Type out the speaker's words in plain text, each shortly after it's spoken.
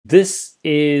This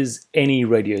is any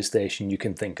radio station you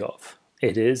can think of.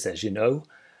 It is, as you know,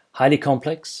 highly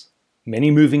complex, many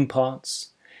moving parts,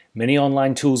 many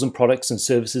online tools and products and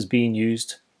services being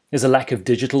used. There's a lack of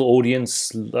digital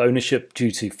audience ownership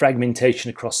due to fragmentation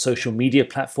across social media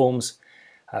platforms,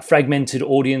 fragmented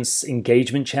audience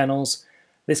engagement channels.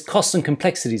 There's costs and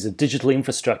complexities of digital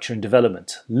infrastructure and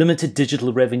development, limited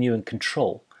digital revenue and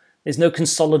control. There's no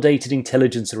consolidated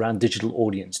intelligence around digital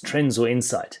audience, trends or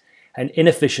insight, and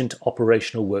inefficient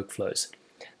operational workflows.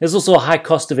 There's also a high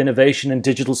cost of innovation and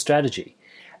digital strategy,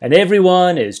 and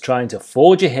everyone is trying to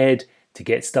forge ahead to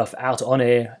get stuff out on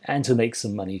air and to make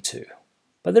some money too.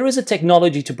 But there is a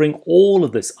technology to bring all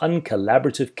of this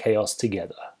uncollaborative chaos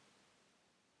together.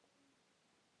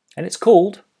 And it's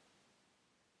called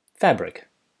Fabrik.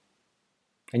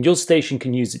 And your station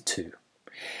can use it too.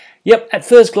 Yep, at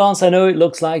first glance I know it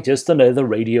looks like just another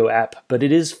radio app, but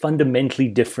it is fundamentally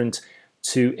different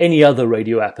to any other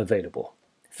radio app available.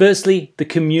 Firstly, the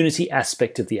community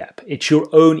aspect of the app. It's your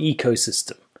own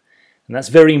ecosystem. And that's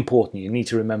very important. You need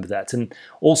to remember that. And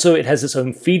also it has its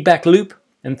own feedback loop.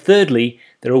 And thirdly,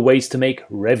 there are ways to make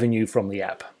revenue from the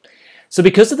app. So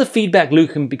because of the feedback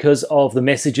loop and because of the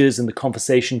messages and the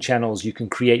conversation channels you can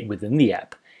create within the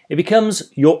app, it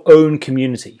becomes your own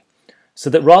community.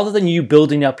 So that rather than you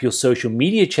building up your social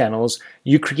media channels,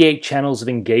 you create channels of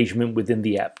engagement within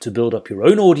the app to build up your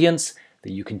own audience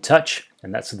that you can touch,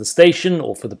 and that's for the station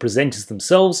or for the presenters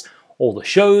themselves, or the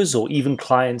shows, or even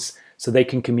clients, so they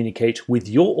can communicate with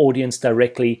your audience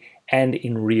directly and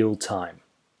in real time.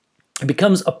 It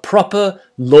becomes a proper,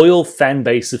 loyal fan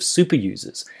base of super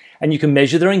users, and you can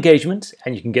measure their engagement,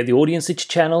 and you can get the audience into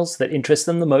channels that interest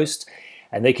them the most,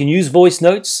 and they can use voice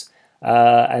notes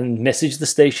and message the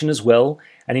station as well.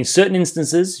 And in certain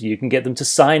instances, you can get them to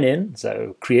sign in,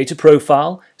 so create a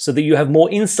profile, so that you have more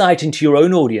insight into your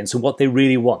own audience and what they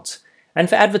really want. And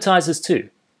for advertisers too.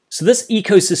 So this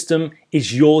ecosystem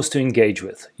is yours to engage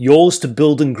with, yours to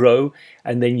build and grow,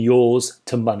 and then yours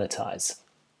to monetize.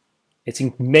 It's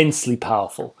immensely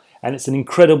powerful, and it's an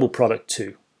incredible product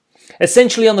too.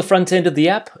 Essentially, on the front end of the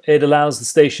app, it allows the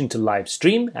station to live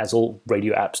stream, as all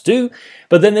radio apps do,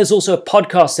 but then there's also a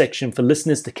podcast section for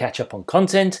listeners to catch up on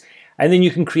content, and then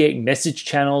you can create message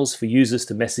channels for users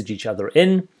to message each other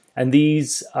in, and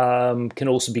these can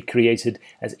also be created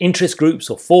as interest groups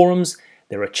or forums.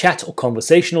 There are chat or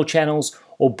conversational channels,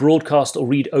 or broadcast or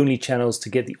read-only channels to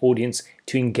get the audience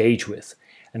to engage with.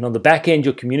 And on the back end,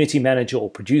 your community manager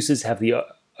or producers have the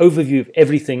overview of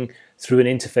everything through an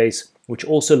interface, which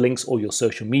also links all your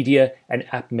social media and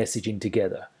app messaging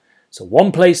together. So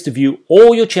one place to view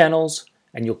all your channels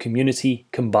and your community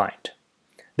combined.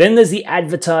 Then there's the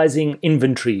advertising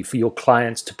inventory for your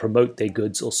clients to promote their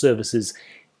goods or services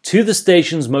to the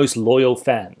station's most loyal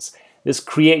fans. This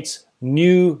creates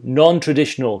new,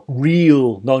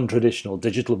 real non-traditional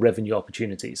digital revenue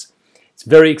opportunities. It's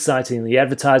very exciting. The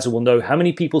advertiser will know how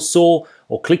many people saw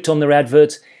or clicked on their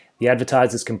advert. The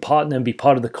advertisers can partner and be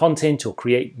part of the content or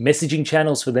create messaging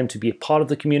channels for them to be a part of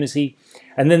the community.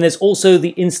 And then there's also the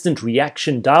instant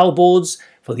reaction dial boards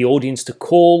for the audience to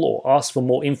call or ask for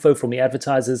more info from the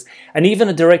advertisers, and even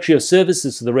a directory of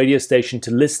services for the radio station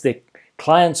to list their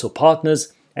clients or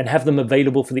partners and have them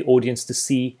available for the audience to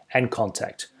see and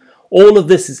contact. All of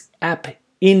this is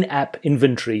in-app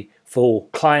inventory for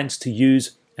clients to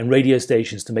use and radio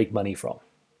stations to make money from.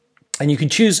 And you can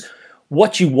choose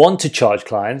what you want to charge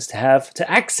clients to have to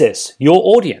access your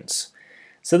audience.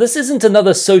 So this isn't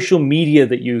another social media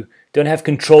that you don't have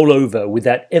control over with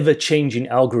that ever-changing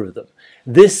algorithm.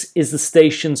 This is the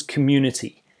station's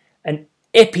community, an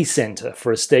epicenter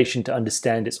for a station to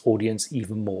understand its audience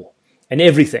even more. And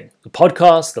everything, the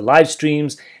podcasts, the live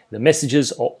streams, the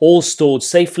messages are all stored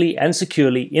safely and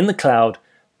securely in the cloud,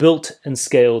 built and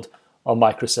scaled on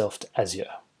Microsoft Azure.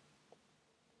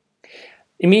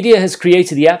 Imedia has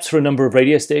created the apps for a number of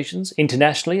radio stations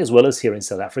internationally as well as here in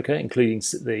South Africa, including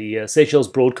the Seychelles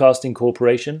Broadcasting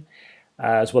Corporation,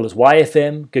 as well as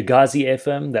YFM, Gagazi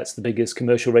FM, that's the biggest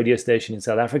commercial radio station in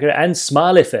South Africa, and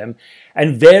Smile FM,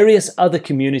 and various other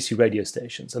community radio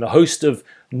stations, and a host of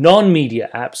non-media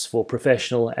apps for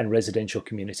professional and residential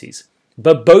communities.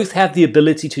 But both have the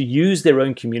ability to use their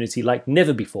own community like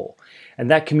never before, and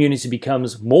that community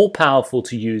becomes more powerful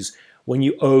to use when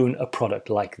you own a product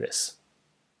like this.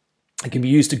 It can be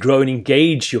used to grow and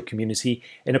engage your community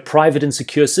in a private and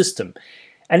secure system.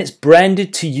 And it's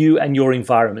branded to you and your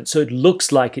environment, so it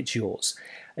looks like it's yours.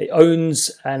 It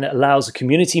owns and allows a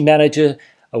community manager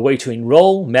a way to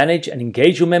enroll, manage, and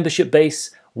engage your membership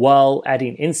base while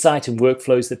adding insight and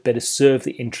workflows that better serve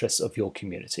the interests of your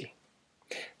community.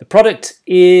 The product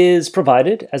is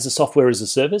provided as a software as a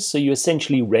service, so you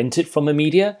essentially rent it from a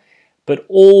media, but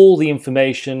all the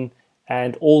information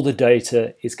and all the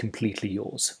data is completely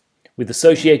yours. With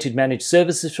associated managed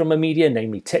services from a media,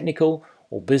 namely technical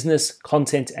or business,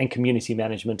 content, and community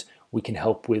management, we can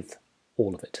help with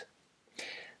all of it.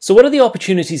 So what are the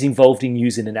opportunities involved in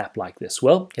using an app like this?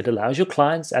 Well, it allows your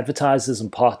clients, advertisers,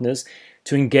 and partners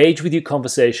to engage with you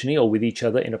conversationally or with each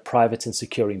other in a private and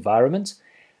secure environment.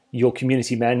 Your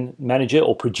community manager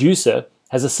or producer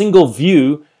has a single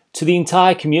view to the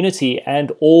entire community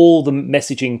and all the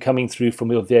messaging coming through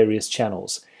from your various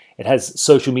channels. It has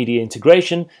social media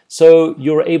integration, so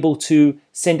you're able to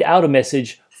send out a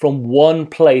message from one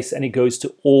place and it goes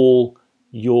to all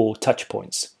your touch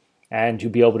points. And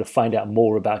you'll be able to find out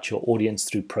more about your audience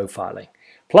through profiling.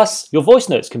 Plus, your voice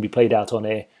notes can be played out on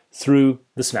air through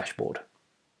the Smashboard.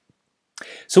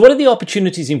 So what are the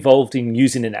opportunities involved in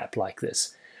using an app like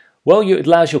this? Well, it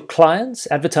allows your clients,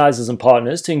 advertisers, and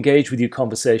partners to engage with you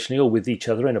conversationally or with each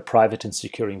other in a private and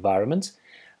secure environment.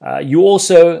 You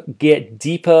also get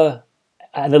deeper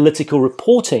analytical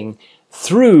reporting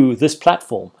through this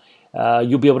platform.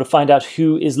 You'll be able to find out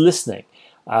who is listening,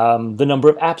 the number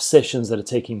of app sessions that are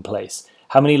taking place,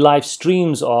 how many live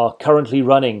streams are currently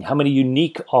running, how many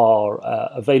unique are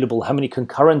available, how many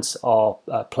concurrents are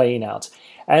playing out,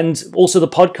 and also the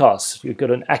podcasts. You've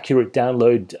got an accurate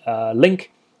download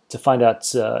link to find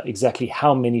out exactly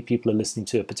how many people are listening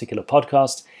to a particular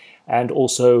podcast, and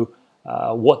also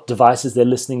what devices they're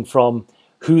listening from,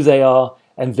 who they are,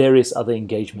 and various other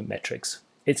engagement metrics.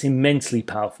 It's immensely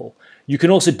powerful. You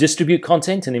can also distribute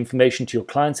content and information to your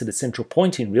clients at a central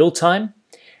point in real time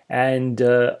and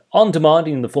on demand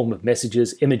in the form of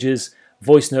messages, images,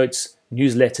 voice notes,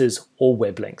 newsletters, or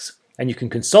web links. And you can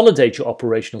consolidate your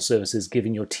operational services,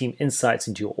 giving your team insights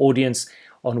into your audience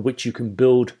on which you can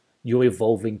build your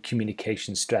evolving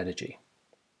communication strategy.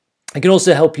 It can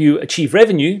also help you achieve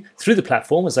revenue through the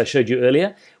platform, as I showed you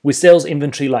earlier, with sales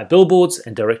inventory like billboards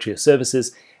and directory of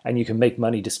services, and you can make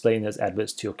money displaying those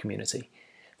adverts to your community.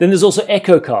 Then there's also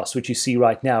EchoCast, which you see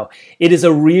right now. It is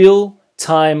a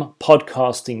real-time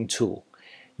podcasting tool.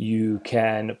 You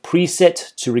can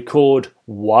preset to record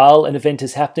while an event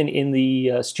is happening in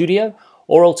the studio,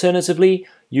 or alternatively,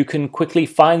 you can quickly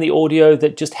find the audio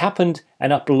that just happened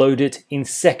and upload it in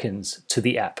seconds to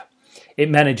the app. It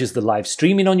manages the live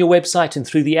streaming on your website and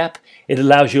through the app. It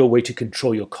allows you a way to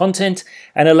control your content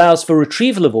and allows for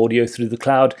retrieval of audio through the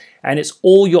cloud, and it's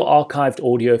all your archived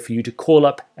audio for you to call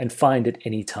up and find at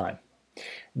any time.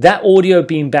 That audio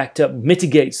being backed up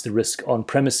mitigates the risk on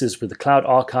premises with the cloud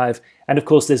archive, and of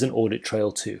course there's an audit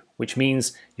trail too, which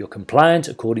means you're compliant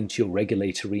according to your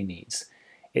regulatory needs.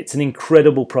 It's an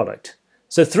incredible product.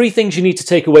 So 3 things you need to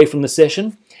take away from the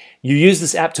session. You use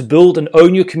this app to build and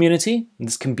own your community.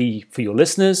 This can be for your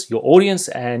listeners, your audience,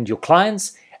 and your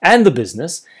clients, and the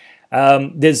business.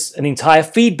 There's an entire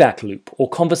feedback loop or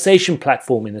conversation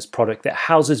platform in this product that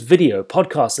houses video,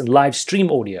 podcasts, and live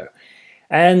stream audio.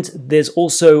 And there's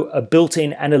also a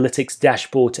built-in analytics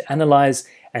dashboard to analyze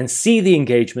and see the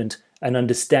engagement and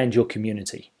understand your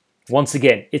community. Once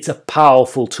again, it's a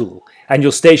powerful tool, and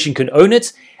your station can own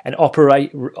it and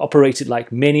operate it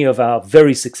like many of our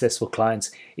very successful clients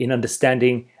in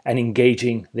understanding and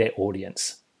engaging their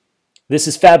audience. This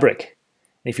is Fabrik.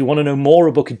 And if you want to know more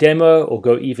or book a demo or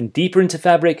go even deeper into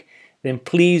Fabrik, then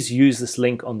please use this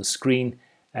link on the screen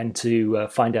and to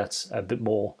find out a bit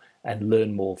more and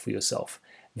learn more for yourself.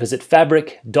 Visit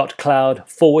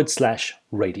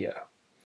fabrik.cloud/radio.